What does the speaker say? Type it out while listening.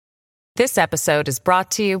This episode is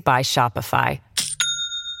brought to you by Shopify.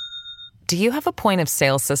 Do you have a point of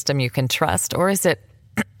sale system you can trust, or is it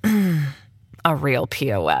a real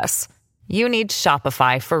POS? You need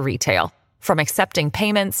Shopify for retail. From accepting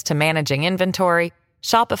payments to managing inventory,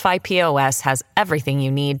 Shopify POS has everything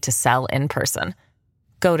you need to sell in person.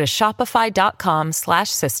 Go to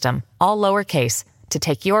shopify.com/system, all lowercase, to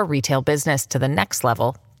take your retail business to the next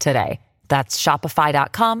level today. That's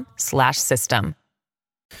shopify.com/system.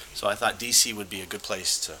 So I thought DC would be a good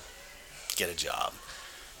place to get a job.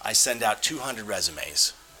 I send out 200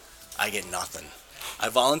 resumes. I get nothing. I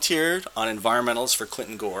volunteered on environmentals for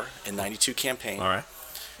Clinton Gore in '92 campaign. All right.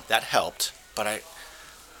 That helped, but I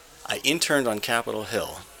interned on Capitol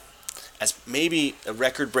Hill as maybe a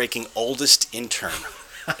record-breaking oldest intern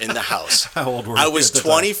in the House. How old were you? I was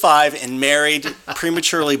 25 and married,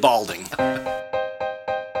 prematurely balding.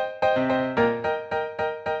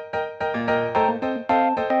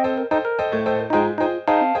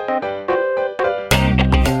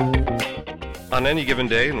 On any given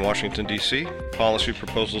day in Washington, D.C., policy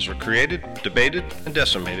proposals are created, debated, and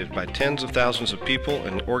decimated by tens of thousands of people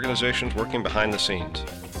and organizations working behind the scenes.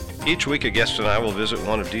 Each week, a guest and I will visit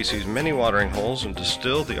one of D.C.'s many watering holes and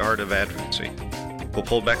distill the art of advocacy. We'll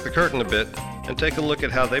pull back the curtain a bit and take a look at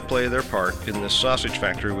how they play their part in this sausage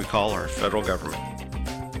factory we call our federal government.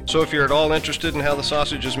 So if you're at all interested in how the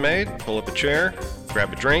sausage is made, pull up a chair,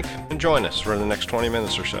 grab a drink, and join us for the next 20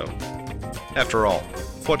 minutes or so. After all,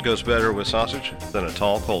 what goes better with sausage than a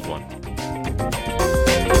tall, cold one?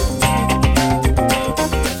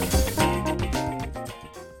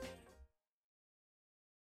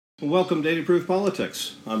 Welcome to Daily Proof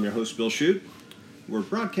Politics. I'm your host, Bill Shute. We're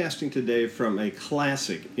broadcasting today from a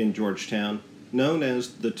classic in Georgetown known as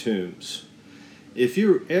the Tombs. If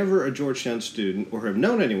you're ever a Georgetown student or have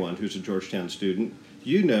known anyone who's a Georgetown student,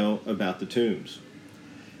 you know about the Tombs.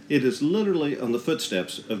 It is literally on the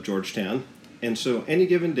footsteps of Georgetown. And so any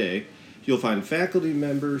given day, you'll find faculty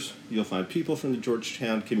members, you'll find people from the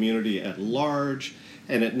Georgetown community at large,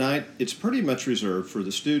 and at night, it's pretty much reserved for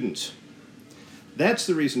the students. That's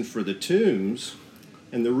the reason for the Tombs,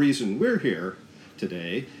 and the reason we're here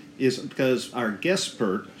today is because our guest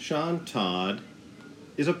expert, Sean Todd,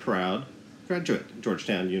 is a proud graduate of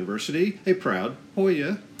Georgetown University, a proud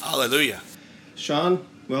Hoya. Hallelujah. Sean,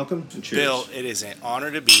 welcome and cheers. Bill, it is an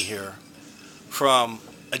honor to be here. From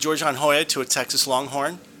a Georgetown Hoya to a Texas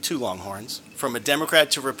Longhorn, two Longhorns. From a Democrat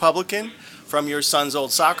to Republican, from your son's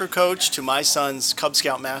old soccer coach to my son's Cub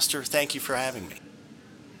Scout master. Thank you for having me.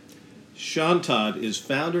 Sean Todd is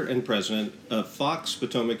founder and president of Fox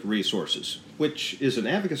Potomac Resources, which is an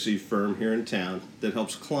advocacy firm here in town that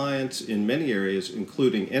helps clients in many areas,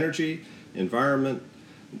 including energy, environment,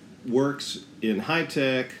 works in high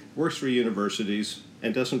tech, works for universities,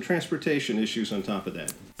 and does some transportation issues on top of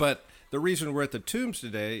that. But the reason we're at the Tombs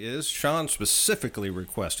today is Sean specifically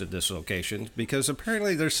requested this location because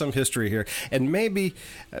apparently there's some history here. And maybe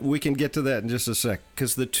we can get to that in just a sec,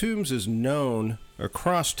 because the Tombs is known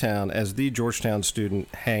across town as the Georgetown student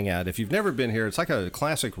hangout. If you've never been here, it's like a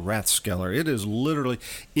classic Rathskeller. It is literally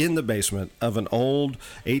in the basement of an old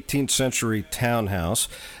 18th century townhouse.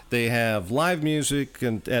 They have live music,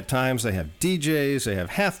 and at times they have DJs, they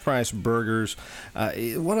have half-price burgers.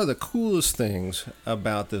 One of the coolest things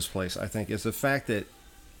about this place, I think, is the fact that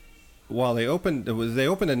while they opened in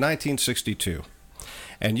 1962,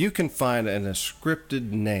 and you can find an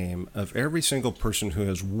scripted name of every single person who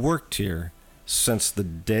has worked here since the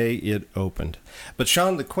day it opened. But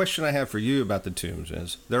Sean, the question I have for you about the Tombs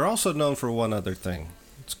is, they're also known for one other thing.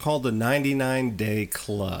 It's called the 99-Day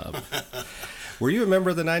Club. Were you a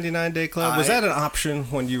member of the 99-Day Club? Was that an option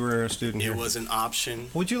when you were a student here? It was an option.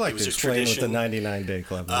 Would you like to explain what the 99-Day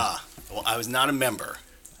Club is? Well, I was not a member.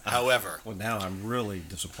 However, well, now I'm really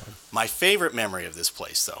disappointed. My favorite memory of this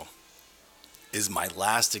place, though, is my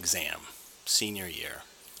last exam, senior year.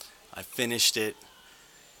 I finished it.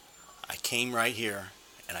 I came right here,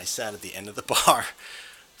 and I sat at the end of the bar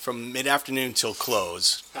from mid-afternoon till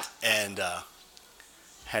close, and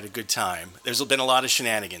had a good time. There's been a lot of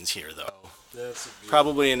shenanigans here, though.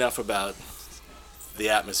 Probably enough about the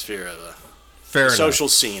atmosphere of the social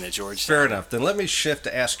scene at Georgetown. Fair enough. Then let me shift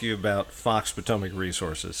to ask you about Fox Potomac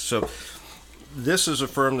Resources. So this is a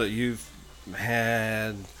firm that you've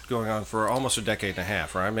had going on for almost a decade and a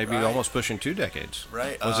half, right? Maybe almost pushing 2 decades.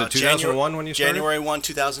 Right. Was it 2001 when you started? January 1,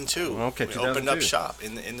 2002. Okay, we 2002. opened up shop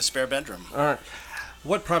in the spare bedroom. All right.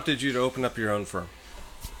 What prompted you to open up your own firm?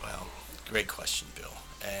 Well, great question, Bill.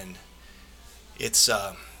 And it's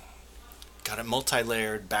got a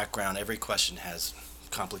multi-layered background. Every question has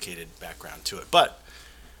complicated background to it. But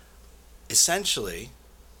essentially,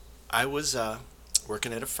 I was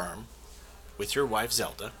working at a firm with your wife,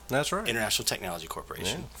 Zelda. That's right. International Technology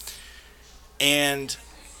Corporation. Yeah. And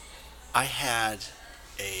I had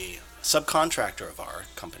a subcontractor of our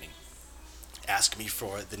company ask me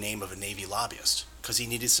for the name of a Navy lobbyist because he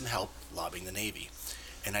needed some help lobbying the Navy.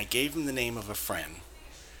 And I gave him the name of a friend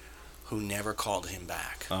who never called him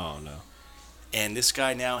back. Oh, no. And this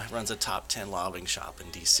guy now runs a top 10 lobbying shop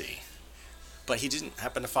in D.C. But he didn't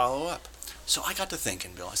happen to follow up. So I got to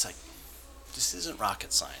thinking, Bill, I was like, this isn't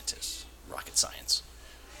rocket science.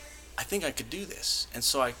 I think I could do this. And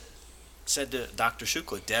so I said to Dr.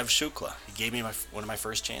 Shukla, Dev Shukla, he gave me one of my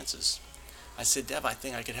first chances. I said, Dev, I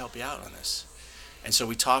think I could help you out on this. And so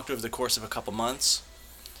we talked over the course of a couple months.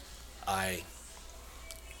 I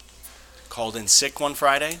called in sick one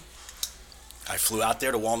Friday. I flew out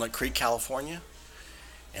there to Walnut Creek, California,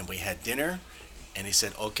 and we had dinner. And he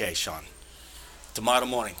said, okay, Sean, tomorrow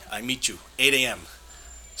morning, I meet you, 8 a.m.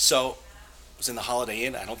 So I was in the Holiday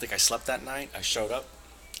Inn. I don't think I slept that night. I showed up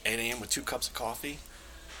 8 a.m. with 2 cups of coffee.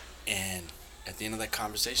 And at the end of that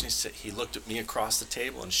conversation, he looked at me across the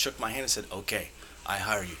table and shook my hand and said, okay, I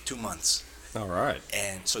hire you 2 months. All right.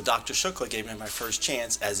 And so Dr. Shukla gave me my first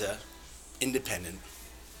chance as a independent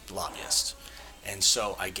lobbyist. And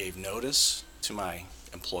so I gave notice to my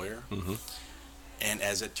employer. Mm-hmm. And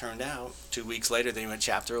as it turned out, 2 weeks later, they went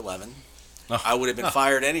Chapter 11. Oh. I would have been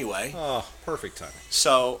fired anyway. Oh, perfect timing.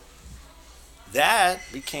 So that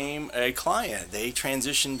became a client. They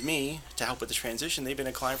transitioned me to help with the transition. They've been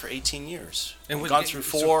a client for 18 years. And we've gone through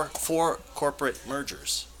four corporate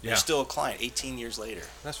mergers. Yeah. They're still a client 18 years later.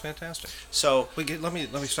 That's fantastic. So let me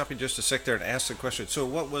stop you just a sec there and ask the question. So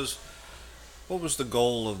what was the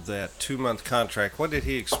goal of that 2-month contract? What did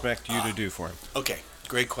he expect you to do for him? Okay,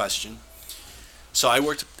 great question. So I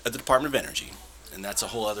worked at the Department of Energy, and that's a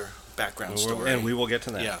whole other background story. And we will get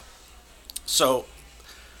to that. Yeah. So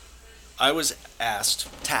I was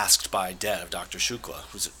tasked by Dev, Dr. Shukla,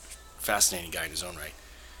 who's a fascinating guy in his own right,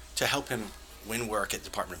 to help him win work at the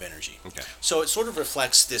Department of Energy. Okay. So it sort of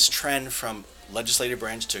reflects this trend from legislative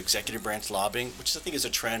branch to executive branch lobbying, which I think is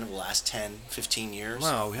a trend of the last 10, 15 years.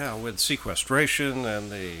 Well, yeah, with sequestration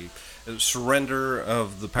and the surrender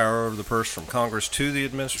of the power of the purse from Congress to the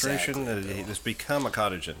administration, it's become a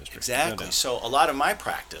cottage industry. Exactly. No. So a lot of my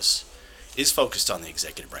practice is focused on the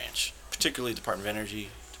executive branch, particularly Department of Energy,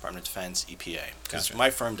 Department of Defense, EPA. Because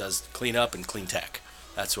my firm does clean up and clean tech.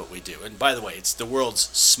 That's what we do. And by the way, it's the world's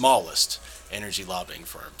smallest energy lobbying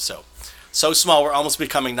firm. So small we're almost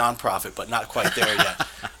becoming nonprofit, but not quite there yet.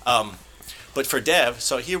 But for Dev,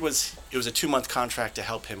 so it was a 2-month contract to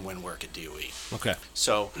help him win work at DoE. Okay.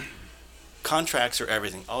 So contracts are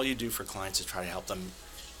everything. All you do for clients is try to help them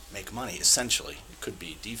make money, essentially. It could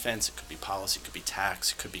be defense, it could be policy, it could be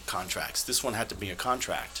tax, it could be contracts. This one had to be a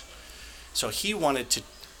contract. So he wanted to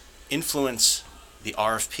influence the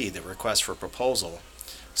RFP, the request for proposal,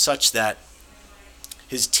 such that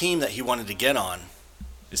his team that he wanted to get on,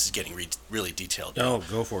 this is getting really detailed. Oh,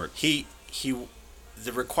 go for it.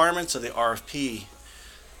 The requirements of the RFP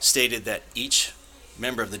stated that each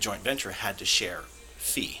member of the joint venture had to share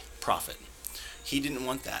profit. He didn't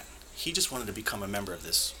want that. He just wanted to become a member of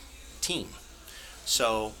this team.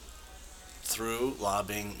 So through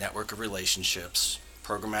lobbying, network of relationships,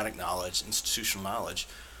 programmatic knowledge, institutional knowledge,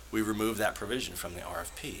 we removed that provision from the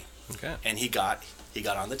RFP. Okay. And he got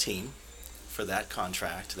on the team for that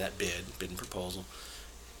contract, that bid and proposal.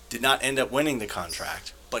 Did not end up winning the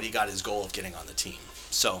contract, but he got his goal of getting on the team.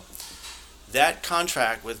 So that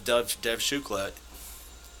contract with Dev Shukla,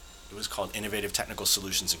 it was called Innovative Technical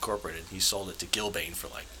Solutions Incorporated. He sold it to Gilbane for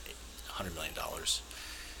like $100 million.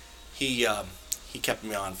 He kept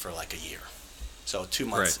me on for like a year. So 2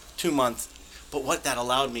 months. Right. 2 months. But what that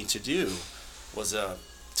allowed me to do was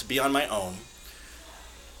to be on my own.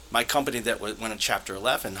 My company that went in Chapter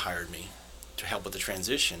 11 hired me to help with the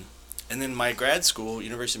transition. And then my grad school,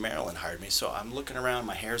 University of Maryland, hired me. So I'm looking around.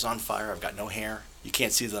 My hair's on fire. I've got no hair. You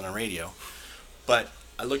can't see that on radio. But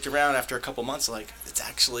I looked around after a couple months, like, it's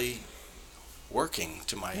actually working,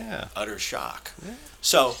 to my utter shock. Yeah.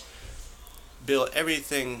 So, Bill,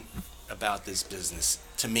 everything about this business,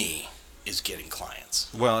 to me, is getting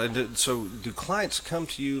clients. Well, and so do clients come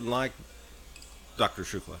to you like Dr.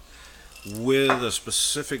 Shukla with a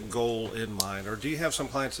specific goal in mind? Or do you have some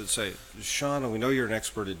clients that say, Sean, we know you're an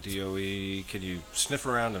expert at DOE. Can you sniff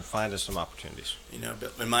around and find us some opportunities?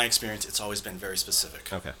 In my experience, it's always been very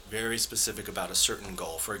specific. Okay. Very specific about a certain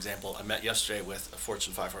goal. For example, I met yesterday with a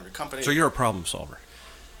Fortune 500 company. So you're a problem solver.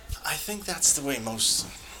 I think that's the way most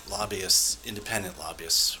lobbyists, independent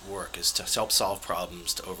lobbyists, work, is to help solve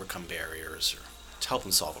problems, to overcome barriers, or to help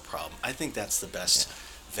them solve a problem. I think that's the best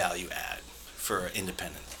value add for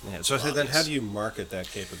independent. Yeah. So then how do you market that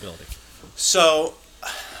capability? So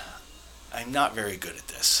I'm not very good at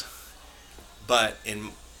this, but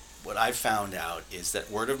what I've found out is that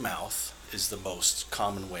word of mouth is the most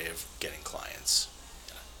common way of getting clients.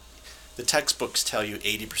 The textbooks tell you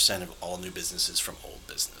 80% of all new business is from old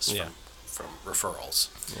business, from referrals.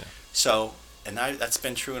 Yeah. So, and that's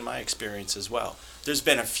been true in my experience as well. There's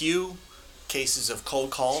been a few cases of cold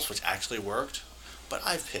calls which actually worked, but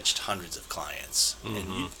I've pitched hundreds of clients,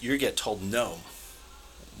 and you get told no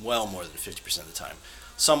well more than 50% of the time.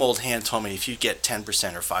 Some old hand told me if you get 10%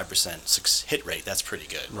 or 5% hit rate, that's pretty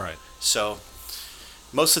good. Right. So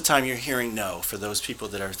most of the time you're hearing no for those people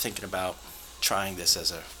that are thinking about trying this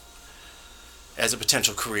as a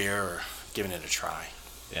potential career or giving it a try.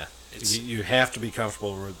 Yeah. You have to be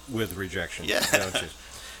comfortable with rejection, don't you?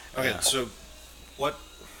 Okay, so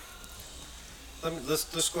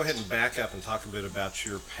let's go ahead and back up and talk a bit about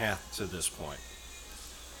your path to this point.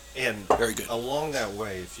 And very good. Along that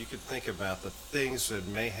way, if you could think about the things that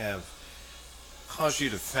may have caused you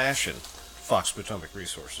to fashion Fox Potomac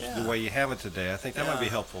Resources the way you have it today, I think that might be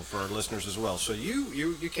helpful for our listeners as well. So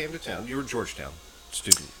you came to town. You were a Georgetown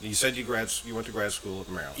student. You said you went to grad school at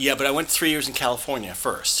Maryland. Yeah, but I went 3 years in California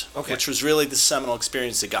first, which was really the seminal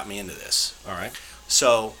experience that got me into this. All right.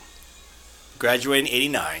 So graduated in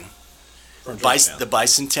 '89. From Georgetown. The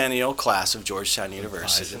bicentennial class of Georgetown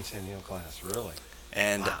University. Bicentennial class, really?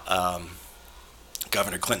 And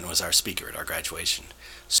Governor Clinton was our speaker at our graduation.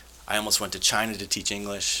 So I almost went to China to teach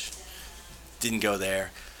English. Didn't go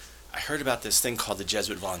there. I heard about this thing called the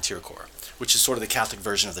Jesuit Volunteer Corps, which is sort of the Catholic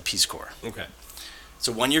version of the Peace Corps. Okay. It's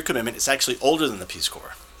a 1-year commitment. It's actually older than the Peace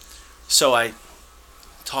Corps. So I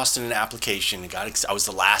tossed in an application and I was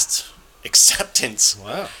the last acceptance.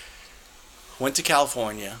 Wow. Went to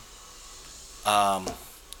California.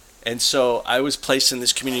 And so I was placed in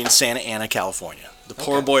this community in Santa Ana, California, the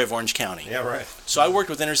poor boy of Orange County. Yeah, right. So I worked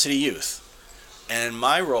with inner city youth, and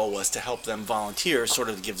my role was to help them volunteer, sort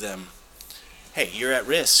of to give them, hey, you're at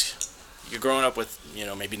risk. You're growing up with,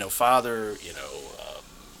 maybe no father,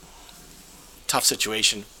 tough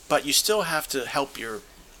situation, but you still have to help your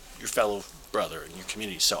fellow brother in your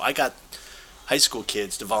community. So I got high school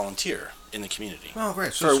kids to volunteer in the community. Oh,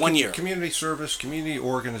 great. So for 1 year. Community service, community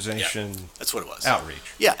organization. Yeah, that's what it was.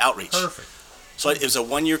 Outreach. Yeah, outreach. Perfect. So it was a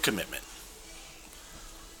 1-year commitment.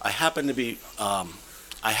 I happened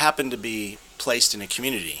to be placed in a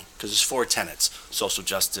community because there's 4 tenets: social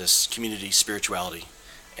justice, community, spirituality,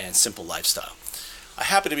 and simple lifestyle. I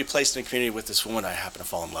happened to be placed in a community with this woman I happened to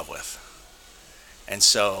fall in love with. And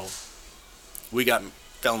so we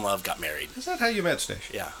fell in love, got married. Is that how you met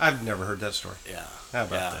Stacia? Yeah. I've never heard that story. Yeah. How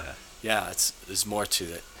about that? Yeah, there's more to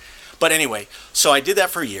it. But anyway, so I did that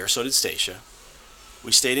for a year, so did Stacia.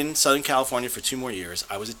 We stayed in Southern California for 2 more years.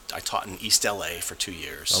 I taught in East LA for 2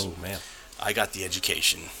 years. Oh, man. I got the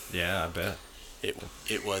education. Yeah, I bet.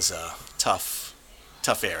 It was a tough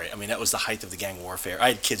area. I mean, that was the height of the gang warfare.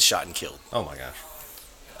 I had kids shot and killed. Oh, my gosh.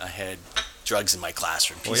 I had drugs in my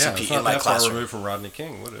classroom, PCP it's not in my that classroom. Far removed from Rodney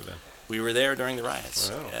King, would it have been? We were there during the riots.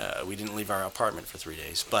 Wow. Yeah, we didn't leave our apartment for 3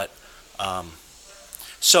 days. But,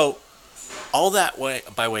 so all that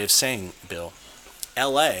by way of saying, Bill,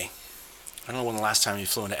 LA, I don't know when the last time you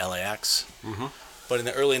flew into LAX, but in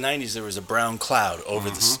the early 90s there was a brown cloud over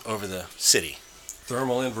the city.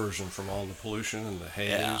 Thermal inversion from all the pollution and the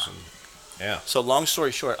haze. Yeah. So long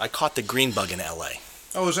story short, I caught the green bug in LA.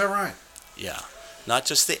 Oh, is that right? Yeah. Not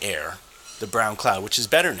just the air, the brown cloud, which is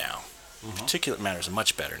better now. Particulate matter is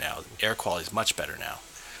much better now. Air quality is much better now.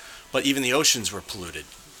 But even the oceans were polluted.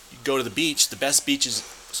 You go to the beach, the best beaches,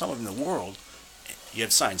 some of them in the world, you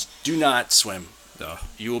have signs, do not swim.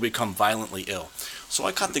 You will become violently ill. So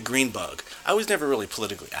I caught the green bug. I was never really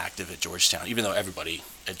politically active at Georgetown, even though everybody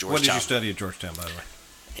at Georgetown... What did you study at Georgetown, by the way?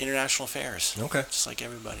 International affairs. Okay. Just like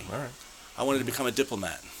everybody. All right. I wanted to become a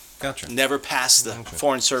diplomat. Gotcha. Never passed the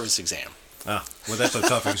Foreign Service exam. Ah, well, that's a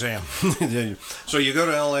tough exam. So you go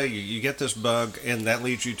to L.A., you get this bug, and that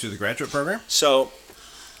leads you to the graduate program? So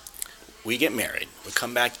we get married. We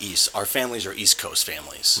come back east. Our families are East Coast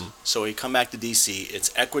families. So we come back to D.C.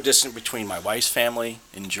 It's equidistant between my wife's family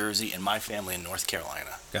in Jersey and my family in North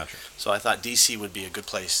Carolina. Gotcha. So I thought D.C. would be a good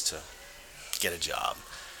place to get a job.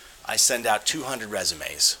 I send out 200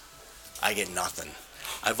 resumes. I get nothing.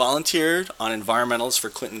 I volunteered on environmentals for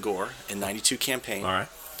Clinton Gore in '92 campaign. All right.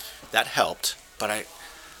 That helped, but I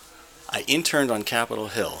interned on Capitol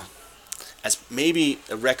Hill as maybe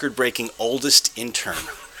a record-breaking oldest intern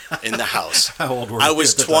in the House. How old were you? I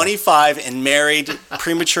was 25 and married,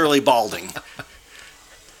 prematurely balding.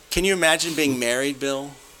 Can you imagine being married,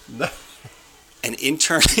 Bill? No. And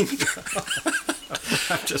interning?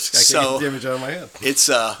 I can't get the image out of my head. It's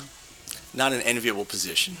not an enviable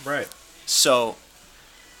position. Right. So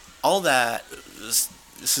all that, this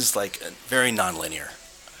is like very nonlinear.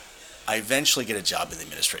 I eventually get a job in the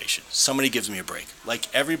administration. Somebody gives me a break.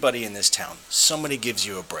 Like everybody in this town, somebody gives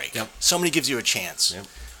you a break. Yep. Somebody gives you a chance. Yep.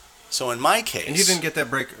 So in my case... And you didn't get that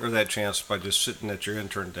break or that chance by just sitting at your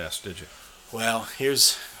intern desk, did you? Well,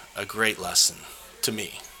 here's a great lesson to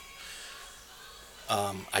me.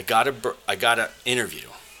 I got an interview,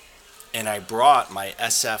 and I brought my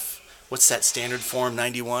SF... What's that standard form,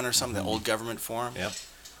 91 or something, the old government form? Yep.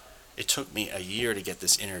 It took me a year to get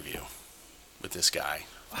this interview with this guy.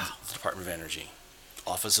 Wow. The Department of Energy,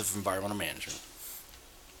 Office of Environmental Management.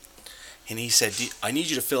 And he said, I need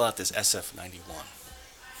you to fill out this SF-91.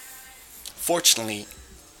 Fortunately,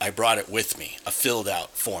 I brought it with me, a filled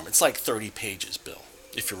out form. It's like 30 pages, Bill,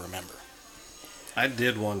 if you remember. I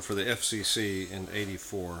did one for the FCC in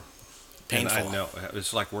 '84. Painful. And I know,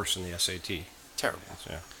 it's like worse than the SAT. Terrible.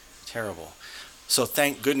 Yeah. Terrible. So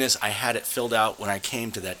thank goodness I had it filled out when I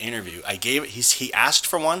came to that interview. I gave it, he asked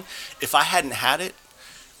for one. If I hadn't had it,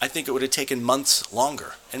 I think it would have taken months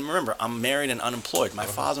longer. And remember, I'm married and unemployed. My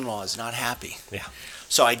father-in-law is not happy. Yeah.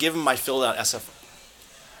 So I give him my filled out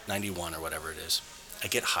SF-91 or whatever it is. I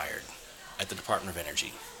get hired at the Department of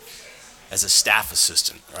Energy as a staff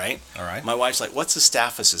assistant, right? All right. My wife's like, what's a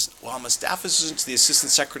staff assistant? Well, I'm a staff assistant to the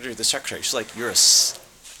assistant secretary of the secretary. She's like, you're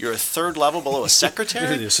a third level below a secretary?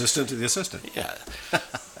 You're the assistant to the assistant. Yeah.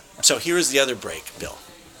 So here's the other break, Bill.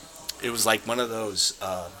 It was like one of those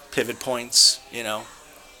pivot points, you know.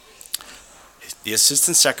 The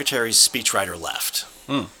assistant secretary's speechwriter left.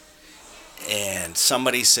 And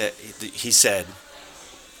somebody said, he said,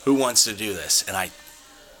 who wants to do this? And I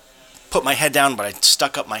put my head down, but I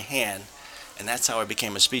stuck up my hand, and that's how I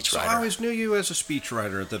became a speechwriter. So I always knew you as a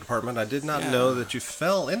speechwriter at the department. I did not know that you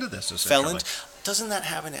fell into this, essentially. Doesn't that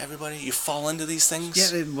happen to everybody? You fall into these things?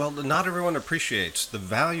 Yeah, well, not everyone appreciates the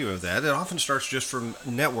value of that. It often starts just from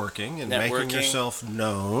networking and making yourself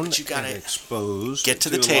known, but you gotta and exposed get to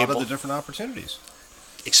the a table, lot of the different opportunities.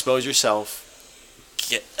 Expose yourself,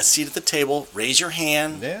 get a seat at the table, raise your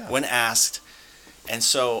hand when asked. And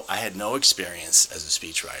so I had no experience as a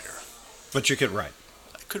speechwriter. But you could write.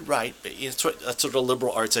 I could write, but that's what a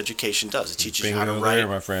liberal arts education does. It teaches you how to Bingo write. there,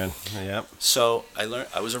 my friend. Yep. So I learned.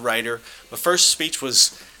 I was a writer. My first speech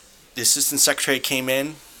was the assistant secretary came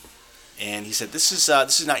in, and he said, "This is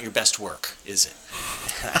not your best work, is it?"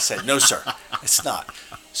 And I said, "No, sir, it's not."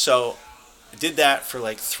 So I did that for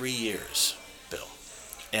like 3 years, Bill,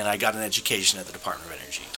 and I got an education at the Department of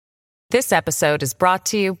Energy. This episode is brought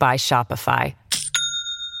to you by Shopify.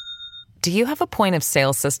 Do you have a point of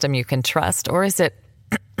sale system you can trust, or is it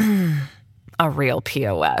a real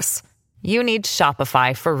POS? You need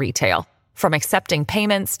Shopify for retail. From accepting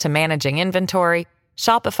payments to managing inventory,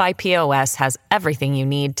 Shopify POS has everything you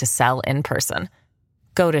need to sell in person.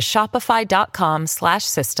 Go to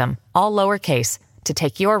shopify.com/system, all lowercase, to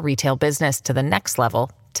take your retail business to the next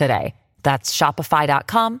level today. That's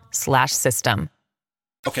shopify.com/system.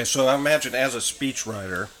 Okay, so I imagine as a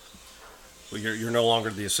speechwriter, well, you're no longer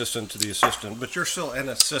the assistant to the assistant, but you're still an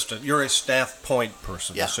assistant. You're a staff point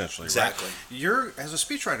person, essentially. Exactly. Right? As a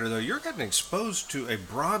speechwriter, though, you're getting exposed to a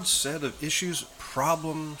broad set of issues,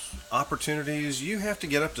 problems, opportunities. You have to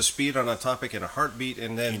get up to speed on a topic in a heartbeat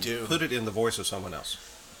and then put it in the voice of someone else.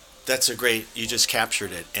 You just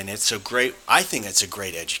captured it, and I think it's a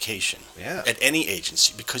great education at any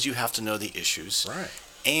agency, because you have to know the issues. Right.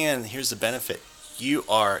 And here's the benefit. You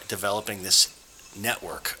are developing this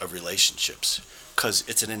network of relationships, because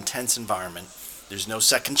it's an intense environment. There's no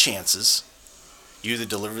second chances. You either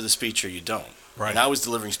deliver the speech or you don't. Right. And I was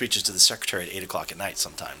delivering speeches to the secretary at 8 o'clock at night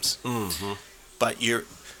sometimes. Mm-hmm. But you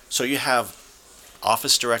have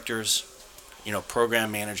office directors,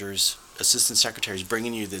 program managers, assistant secretaries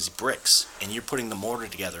bringing you these bricks, and you're putting the mortar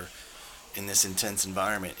together in this intense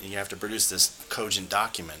environment, and you have to produce this cogent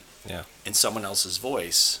document in someone else's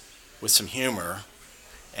voice with some humor.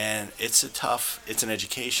 And it's an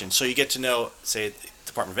education. So you get to know, say, the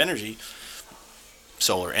Department of Energy,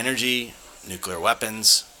 solar energy, nuclear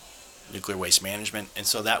weapons, nuclear waste management. And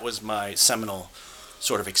so that was my seminal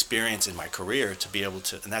sort of experience in my career, to be able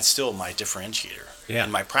to, and that's still my differentiator in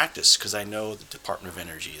my practice, because I know the Department of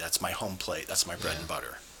Energy. That's my home plate. That's my bread and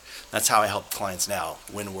butter. That's how I help clients now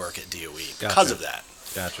win work at DoE because of that.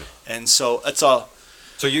 Gotcha. And so it's all.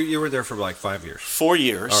 So you were there for like 5 years? 4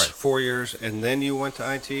 years. All right, 4 years. And then you went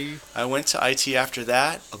to IT? I went to IT after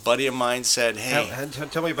that. A buddy of mine said, hey.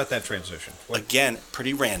 Tell me about that transition. Again,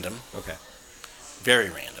 pretty random. Okay.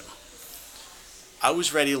 Very random. I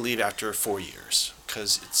was ready to leave after 4 years.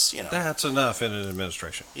 because it's, That's enough in an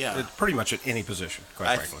administration. Yeah. It's pretty much at any position,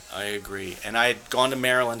 quite frankly. I agree. And I had gone to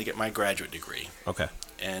Maryland to get my graduate degree. Okay.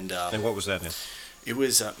 And what was that in? it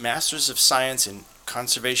was a Master's of Science in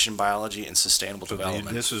Conservation Biology and Sustainable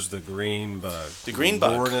Development. This is the green bug. The green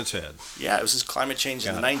bug. Boring its head. Yeah, it was just climate change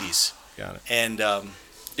in the 90s. Got it. And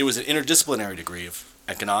it was an interdisciplinary degree of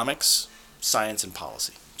economics, science, and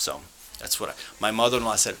policy. So that's what my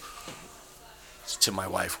mother-in-law said to my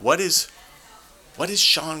wife, what is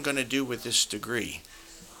Sean going to do with this degree?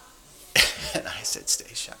 And I said,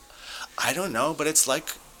 Stacia, I don't know, but it's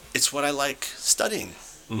what I like studying.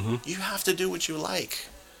 Mm-hmm. You have to do what you like.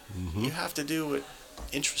 Mm-hmm. You have to do what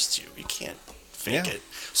interests you. You can't fake it.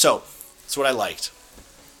 So that's what I liked.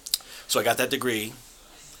 So I got that degree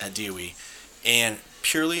at DoE, and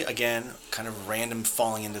purely, again, kind of random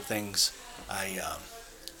falling into things,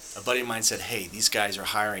 a buddy of mine said, hey, these guys are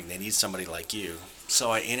hiring. They need somebody like you.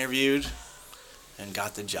 So I interviewed and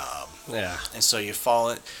got the job. Yeah. And so you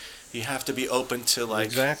have to be open to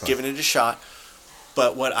Exactly. giving it a shot.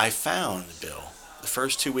 But what I found, Bill, the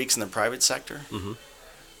first 2 weeks in the private sector, Mm-hmm.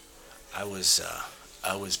 I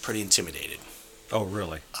was pretty intimidated. Oh,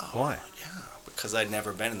 really? Why? Yeah, because I'd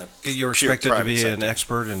never been in the You're pure expected to private be sector. an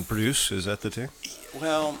expert and produce? Is that the thing?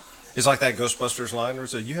 Well, It's like that Ghostbusters line where it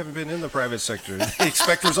says, you haven't been in the private sector.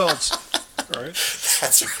 Expect results. All right.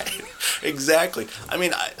 that's right. Exactly. I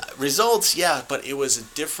mean, results, yeah, but it was a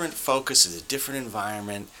different focus, it was a different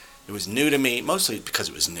environment. It was new to me, mostly because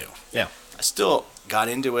it was new. Yeah. I still got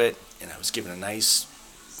into it, and I was given a nice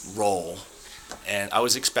role, and I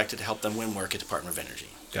was expected to help them win work at Department of Energy.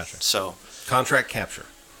 Gotcha. So, Contract capture.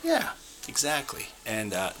 yeah, exactly.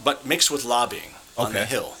 And but mixed with lobbying on the Okay.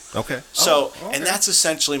 Hill. Okay. So, okay. and that's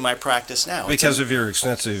essentially my practice now. Because of your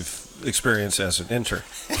extensive experience as an intern.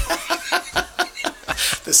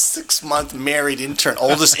 The 6-month married intern,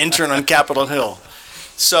 oldest intern on Capitol Hill.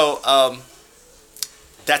 So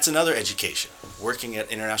that's another education, working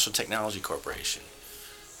at International Technology Corporation.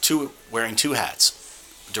 Wearing two hats,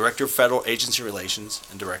 Director of Federal Agency Relations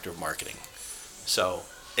and Director of Marketing. So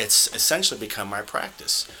it's essentially become my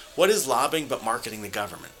practice. What is lobbying but marketing the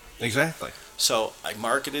government? Exactly. So I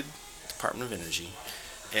marketed Department of Energy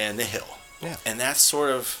and the Hill. Yeah. And that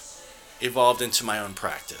sort of evolved into my own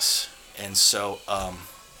practice. And so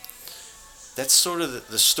that's sort of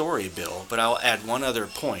the story, Bill, but I'll add one other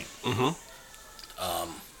point. Mm-hmm.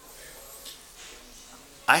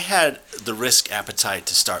 I had the risk appetite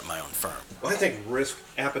to start my own firm. Well, I think risk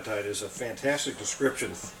appetite is a fantastic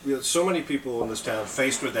description. So many people in this town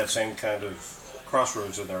faced with that same kind of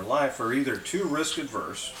crossroads in their life are either too risk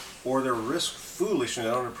adverse or they're risk foolish and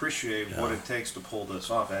they don't appreciate what it takes to pull this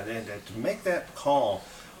off. And to make that call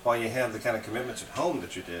while you have the kind of commitments at home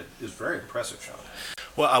that you did is very impressive, Sean.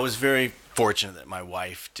 Well, I was very fortunate that my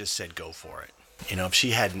wife just said go for it. If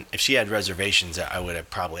she had reservations, I would have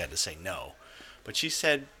probably had to say no. But she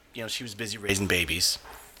said, she was busy raising babies.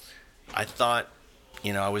 I thought,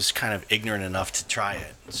 I was kind of ignorant enough to try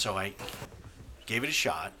it. So I gave it a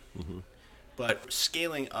shot. Mm-hmm. But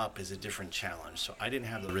scaling up is a different challenge. So I didn't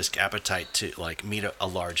have the risk appetite to meet a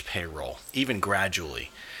large payroll, even gradually.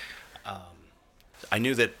 I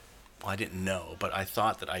knew that, I didn't know, but I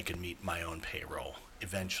thought that I could meet my own payroll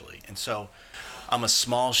eventually. And so I'm a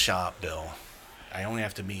small shop, Bill. I only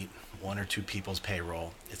have to meet 1 or 2 people's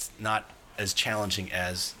payroll. It's not as challenging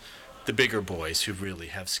as the bigger boys who really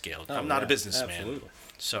have scaled. I'm not a businessman. Absolutely.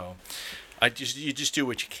 So you just do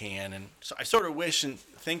what you can. And so I sort of wish and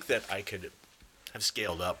think that I could have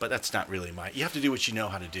scaled up, but that's not really you have to do what you know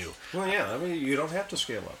how to do. Well, yeah, you don't have to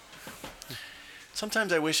scale up.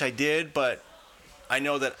 Sometimes I wish I did, but I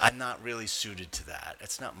know that I'm not really suited to that.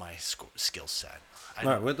 It's not my skill set. All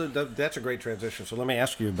right, well, that's a great transition. So let me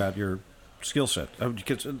ask you about your skill set.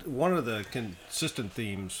 Because one of the consistent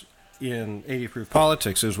themes in 80 Proof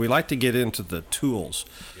Politics is we like to get into the tools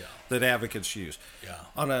that advocates use. Yeah.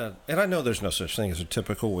 And I know there's no such thing as a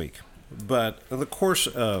typical week, but in the course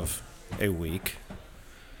of a week,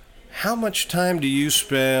 how much time do you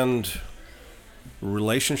spend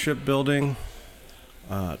relationship building,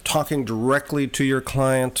 talking directly to your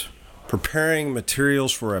client, preparing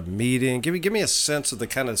materials for a meeting? Give me a sense of the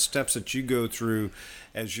kind of steps that you go through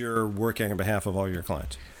as you're working on behalf of all your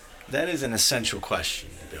clients. That is an essential question,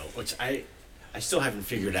 Bill, which I still haven't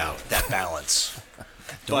figured out, that balance.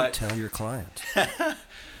 Don't tell your client.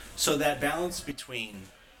 So that balance between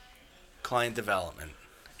client development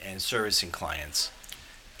and servicing clients,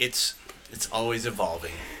 it's always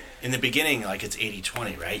evolving. In the beginning, it's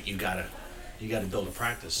 80-20, right? You gotta build a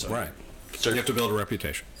practice. So Right. You have to build a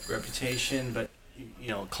reputation. Reputation, but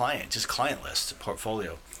client list,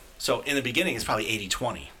 portfolio. So in the beginning, it's probably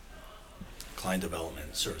 80-20. client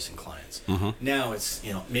development, servicing clients. Mm-hmm. Now it's,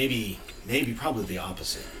 maybe probably the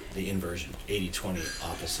opposite, the inversion, 80-20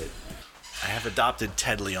 opposite. I have adopted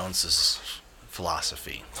Ted Leonce's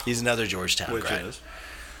philosophy. He's another Georgetown Which grad. is?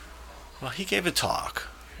 Well, he gave a talk,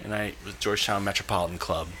 with Georgetown Metropolitan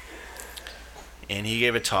Club. And he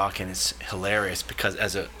gave a talk, and it's hilarious because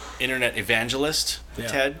as an internet evangelist,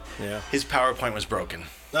 Ted, his PowerPoint was broken.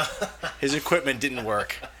 His equipment didn't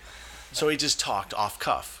work. So he just talked off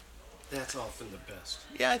cuff. That's often the best.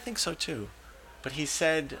 Yeah, I think so too. But he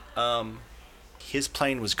said his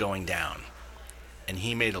plane was going down, and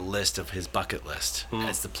he made a list of his bucket list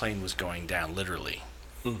as the plane was going down, literally.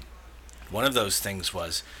 One of those things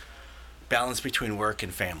was balance between work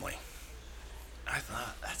and family. I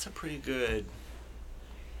thought, that's a pretty good,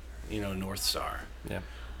 North Star. Yeah.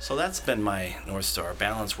 So that's been my North Star: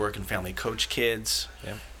 balance work and family, coach kids,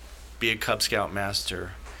 be a Cub Scout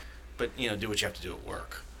master, but do what you have to do at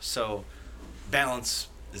work. So balance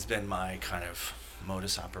has been my kind of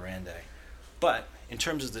modus operandi. But in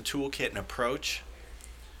terms of the toolkit and approach,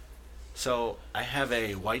 so I have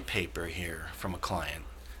a white paper here from a client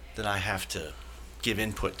that I have to give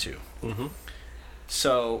input to. Mm-hmm.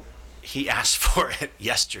 So he asked for it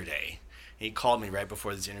yesterday. He called me right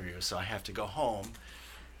before this interview, so I have to go home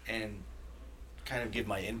and kind of give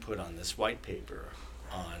my input on this white paper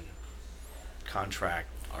on contract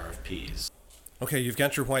RFPs. Okay, you've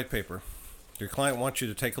got your white paper. Your client wants you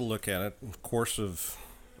to take a look at it in the course of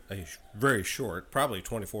a very short, probably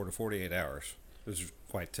 24 to 48 hours. This is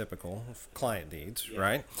quite typical of client needs,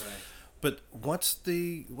 right? Right. But what's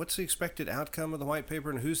the expected outcome of the white paper,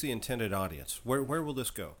 and who's the intended audience? Where will this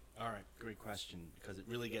go? All right, great question, because it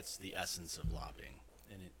really gets to the essence of lobbying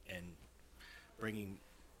and bringing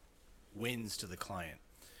wins to the client.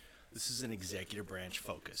 This is an executive branch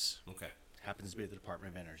focus. Okay. Happens to be the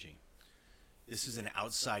Department of Energy. This is an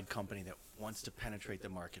outside company that wants to penetrate the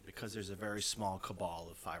market because there's a very small cabal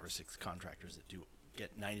of 5 or 6 contractors that do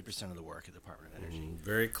get 90% of the work at the Department of Energy.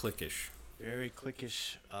 Very cliquish. Very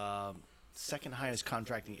cliquish. Second highest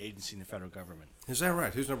contracting agency in the federal government. Is that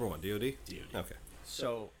right? Who's number one? DoD? DoD. Okay.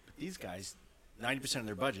 So these guys, 90% of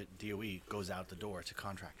their budget, DOE, goes out the door to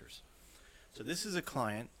contractors. So this is a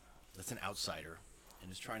client that's an outsider and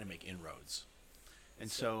is trying to make inroads. And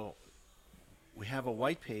so we have a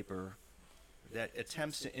white paper that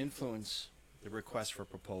attempts to influence the request for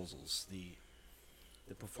proposals, the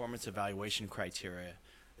performance evaluation criteria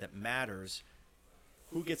that matters,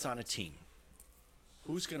 who gets on a team,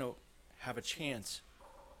 who's going to have a chance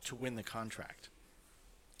to win the contract.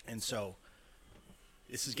 And so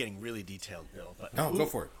this is getting really detailed, Bill. But go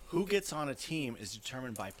for it. Who gets on a team is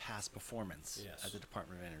determined by past performance at the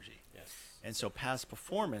Department of Energy. Yes. And so past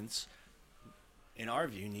performance, in our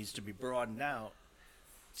view, needs to be broadened out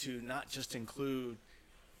to not just include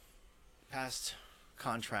past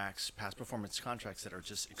contracts, past performance contracts that are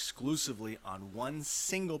just exclusively on one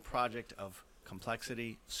single project of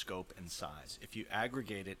complexity, scope, and size. If you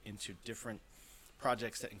aggregate it into different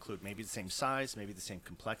projects that include maybe the same size, maybe the same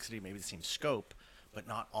complexity, maybe the same scope, but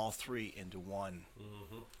not all three into one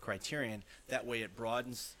criterion, that way it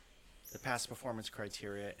broadens the past performance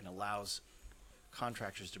criteria and allows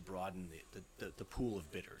contractors to broaden the pool of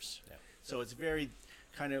bidders. Yeah. So it's very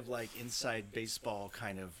kind of like inside baseball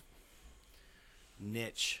kind of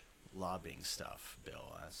niche lobbying stuff,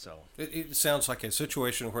 Bill. It sounds like a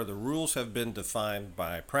situation where the rules have been defined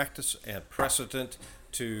by practice and precedent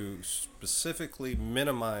to specifically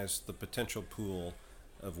minimize the potential pool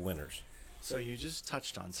of winners. So you just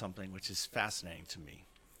touched on something which is fascinating to me.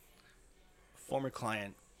 Former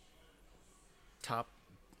client, top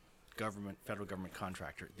federal government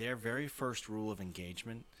contractor, their very first rule of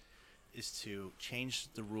engagement is to change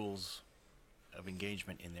the rules of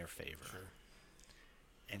engagement in their favor. Sure.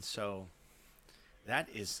 And so that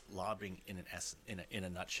is lobbying in a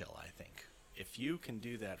nutshell, I think. If you can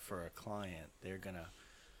do that for a client, they're going to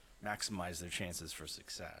maximize their chances for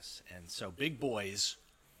success. And so big boys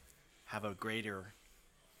have a greater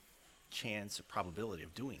chance or probability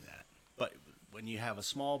of doing that. But when you have a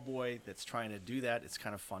small boy that's trying to do that, it's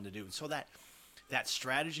kind of fun to do. And so that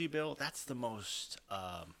strategy, Bill, that's the most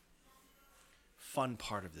fun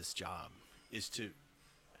part of this job, is to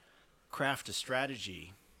craft a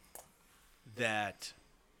strategy that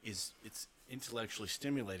it's intellectually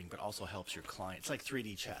stimulating, but also helps your client. It's like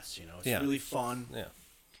 3D chess, It's really fun. Yeah.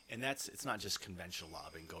 And it's not just conventional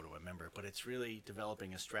lobbying, go to a member, but it's really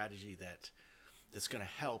developing a strategy that's going to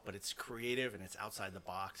help, but it's creative and it's outside the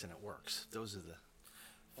box and it works. Those are the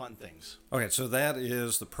fun things. Okay, so that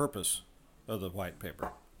is the purpose of the white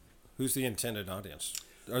paper. Who's the intended audience?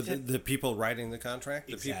 Are the people writing the contract?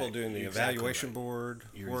 The people doing the evaluation board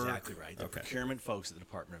You're work? exactly right. The procurement folks at the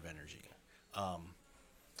Department of Energy.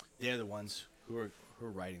 They're the ones who are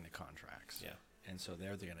writing the contracts. Yeah. And so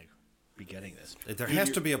they're going to be getting this. There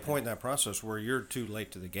has to be a point in that process where you're too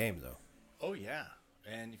late to the game, though. Oh, yeah.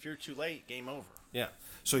 And if you're too late, game over. Yeah.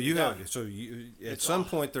 So at some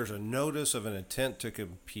point there's a notice of an intent to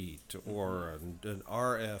compete or an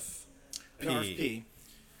RFP. An RFP.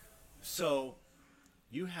 So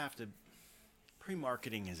you have to,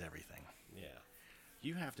 pre-marketing is everything. Yeah.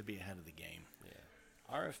 You have to be ahead of the game. Yeah.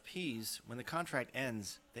 RFPs, when the contract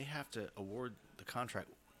ends, they have to award the contract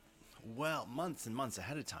months and months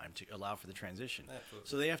ahead of time to allow for the transition. Absolutely.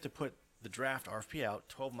 So they have to put the draft RFP out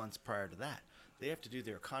 12 months prior to that. They have to do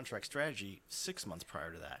their contract strategy 6 months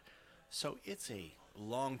prior to that. So it's a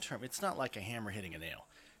long term. It's not like a hammer hitting a nail.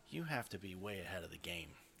 You have to be way ahead of the game.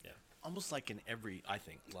 Yeah. Almost like in every, I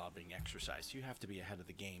think, lobbying exercise, you have to be ahead of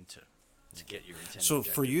the game to get your intended So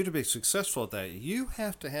objective. for you to be successful at that, you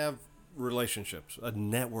have to have relationships, a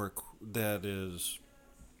network that is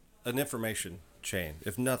an information chain,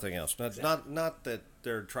 if nothing else. Not that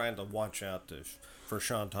they're trying to watch out for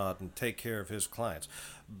Sean Todd and take care of his clients,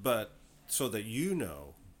 but so that you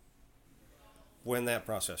know when that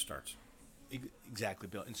process starts. Exactly,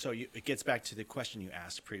 Bill. And so it gets back to the question you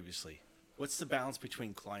asked previously. What's the balance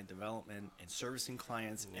between client development and servicing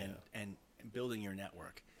clients and building your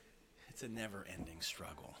network? It's a never-ending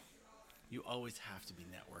struggle. You always have to be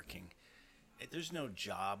networking. There's no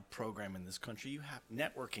job program in this country.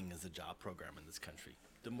 Networking is a job program in this country.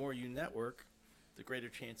 The more you network, the greater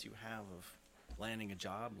chance you have of landing a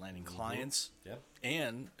job, landing clients,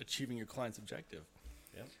 and achieving your client's objective.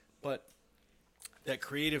 Yep. But that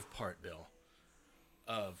creative part, Bill,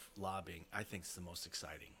 of lobbying, I think is the most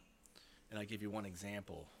exciting. And I'll give you one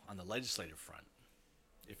example on the legislative front,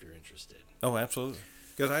 if you're interested. Oh, absolutely.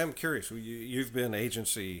 Because I am curious. You've been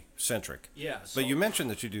agency-centric. Yeah. But you mentioned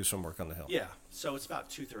that you do some work on the Hill. Yeah. So it's about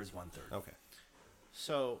 2/3, 1/3. Okay.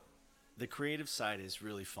 So the creative side is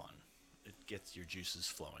really fun. It gets your juices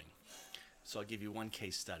flowing. So I'll give you one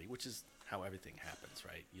case study, which is how everything happens,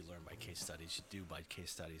 right? You learn by case studies. You do by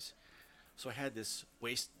case studies. So I had this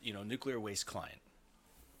nuclear waste client.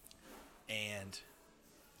 And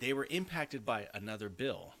they were impacted by another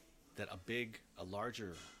bill that a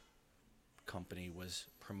larger company was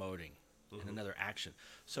promoting in another action.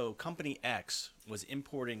 So company X was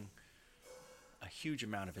importing a huge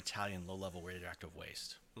amount of Italian low-level radioactive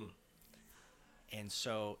waste. And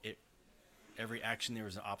so every action there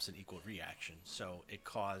was an opposite equal reaction. So it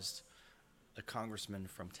caused a congressman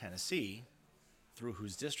from Tennessee, through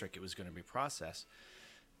whose district it was going to be processed,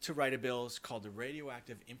 to write a bill called the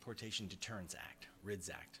Radioactive Importation Deterrence Act, RIDS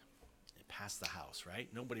Act. It passed the House, right?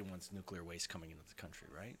 Nobody wants nuclear waste coming into the country,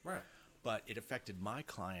 right? Right. But it affected my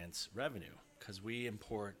client's revenue because we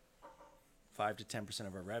import 5 to 10%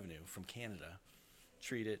 of our revenue from Canada,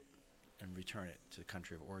 treat it, and return it to the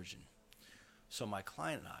country of origin. So my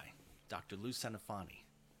client and I, Dr. Lou Senafani,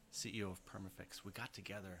 CEO of Permafix, we got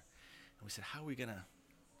together and we said, how are we gonna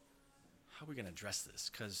address this?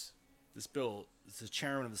 Because this bill, the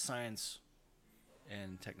chairman of the Science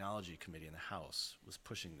and Technology Committee in the House was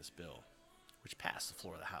pushing this bill, which passed the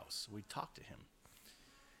floor of the House. We talked to him,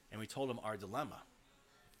 and we told him our dilemma.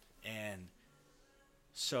 And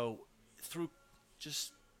so through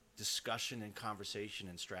just discussion and conversation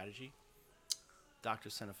and strategy, Dr.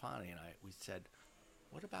 Senafani and we said,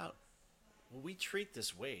 what about, we treat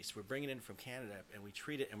this waste, we're bringing it in from Canada, and we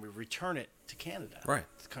treat it and we return it to Canada, right,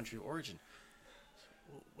 the country of origin.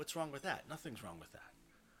 What's wrong with that? Nothing's wrong with that.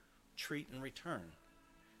 Treat and return.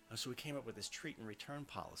 And so we came up with this treat and return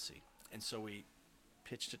policy. And so we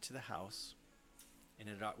pitched it to the House, and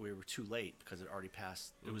we were too late because it already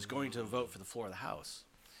passed. It was going to vote for the floor of the House.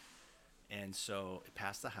 And so it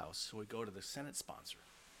passed the House. So we go to the Senate sponsor,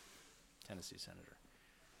 Tennessee Senator,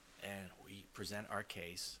 and we present our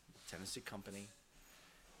case, Tennessee company,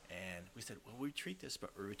 and we said, well, we treat this, but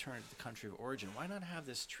we return it to the country of origin. Why not have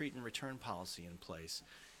this treat and return policy in place?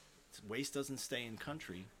 Waste doesn't stay in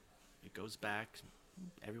country. It goes back.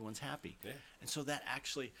 Everyone's happy. Yeah. And so that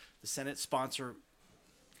actually, the Senate sponsor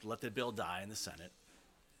let the bill die in the Senate,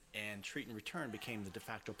 and treat and return became the de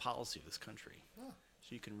facto policy of this country. Oh. So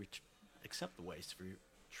you can accept the waste,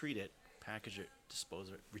 treat it, package it, dispose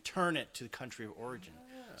of it, return it to the country of origin.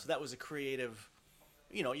 Yeah. So that was a creative...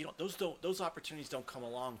 those opportunities don't come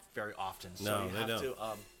along very often. So no, you they have don't.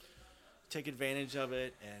 to take advantage of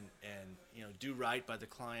it and do right by the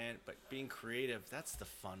client. But being creative, that's the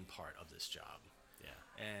fun part of this job. Yeah.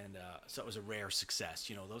 And so it was a rare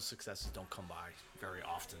success. Those successes don't come by very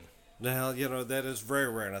often. Now, that is very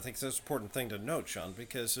rare, and I think that's an important thing to note, Sean,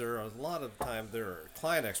 because there are a lot of times there are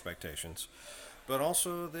client expectations, but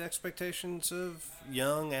also the expectations of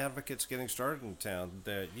young advocates getting started in town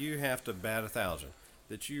that you have to bat 1,000,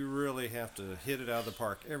 that you really have to hit it out of the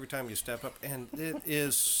park every time you step up, and it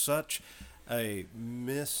is such a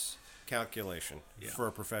miscalculation for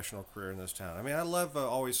a professional career in this town. I mean, I love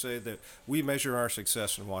always say that we measure our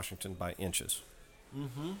success in Washington by inches.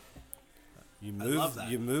 Mm-hmm. You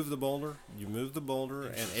move the boulder,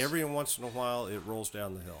 and every once in a while it rolls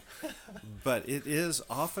down the hill. But it is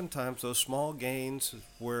oftentimes those small gains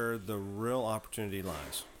where the real opportunity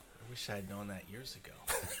lies. I wish I had known that years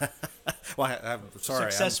ago. Well, I'm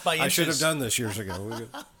sorry. Success by inches. I should have done this years ago.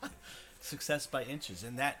 Success by inches,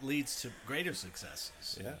 and that leads to greater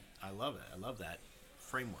successes. Yeah. I love it. I love that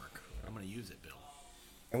framework. I'm going to use it, Bill.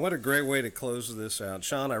 And what a great way to close this out.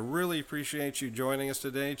 Sean, I really appreciate you joining us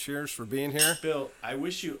today. Cheers for being here. Bill, I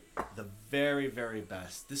wish you the very, very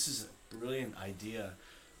best. This is a brilliant idea.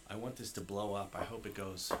 I want this to blow up. I hope it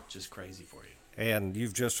goes just crazy for you. And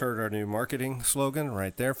you've just heard our new marketing slogan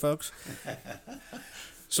right there, folks.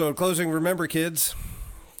 So in closing, remember, kids,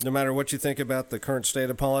 no matter what you think about the current state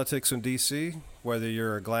of politics in D.C., whether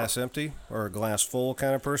you're a glass empty or a glass full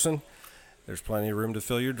kind of person, there's plenty of room to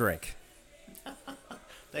fill your drink.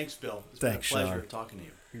 Thanks, Bill. It's Thanks, been a pleasure Sean. talking to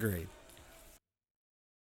you. Great.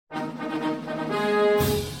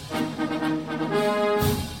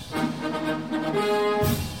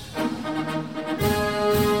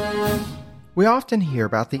 We often hear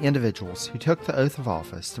about the individuals who took the oath of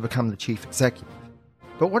office to become the chief executive.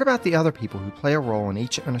 But what about the other people who play a role in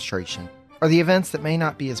each administration, or the events that may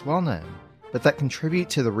not be as well known, but that contribute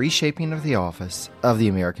to the reshaping of the office of the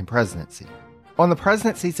American presidency? On the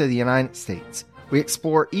Presidencies of the United States, we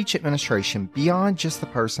explore each administration beyond just the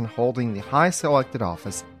person holding the highest elected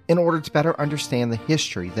office in order to better understand the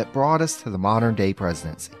history that brought us to the modern-day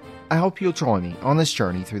presidency. I hope you'll join me on this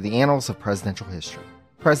journey through the annals of presidential history.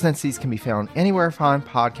 Presidencies can be found anywhere fine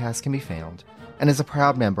podcasts can be found, and is a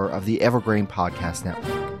proud member of the Evergreen Podcast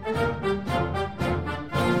Network.